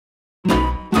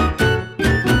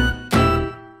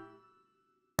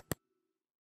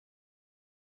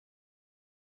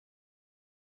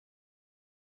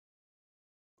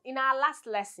In our last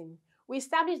lesson, we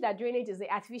established that drainage is the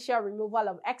artificial removal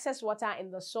of excess water in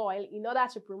the soil in order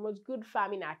to promote good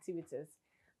farming activities.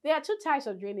 There are two types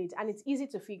of drainage, and it's easy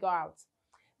to figure out.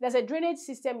 There's a drainage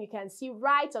system you can see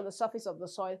right on the surface of the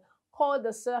soil called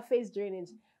the surface drainage,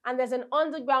 and there's an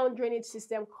underground drainage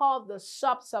system called the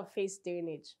subsurface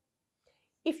drainage.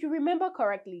 If you remember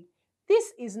correctly,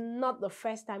 this is not the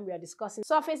first time we are discussing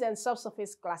surface and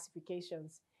subsurface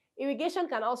classifications. Irrigation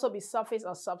can also be surface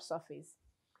or subsurface.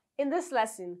 In this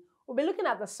lesson, we'll be looking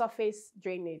at the surface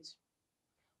drainage.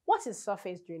 What is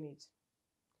surface drainage?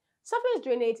 Surface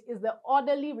drainage is the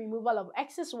orderly removal of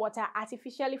excess water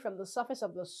artificially from the surface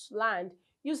of the land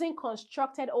using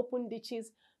constructed open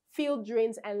ditches, field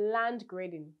drains, and land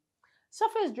grading.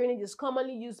 Surface drainage is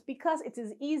commonly used because it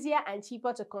is easier and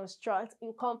cheaper to construct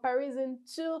in comparison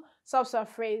to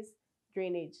subsurface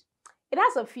drainage. It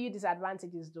has a few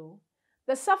disadvantages though.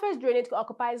 The surface drainage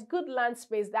occupies good land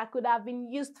space that could have been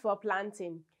used for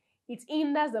planting. It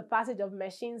hinders the passage of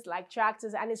machines like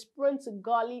tractors and is prone to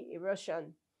gully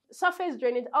erosion. Surface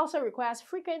drainage also requires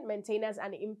frequent maintenance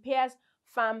and impairs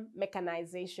farm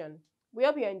mechanization. We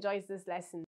hope you enjoyed this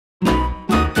lesson.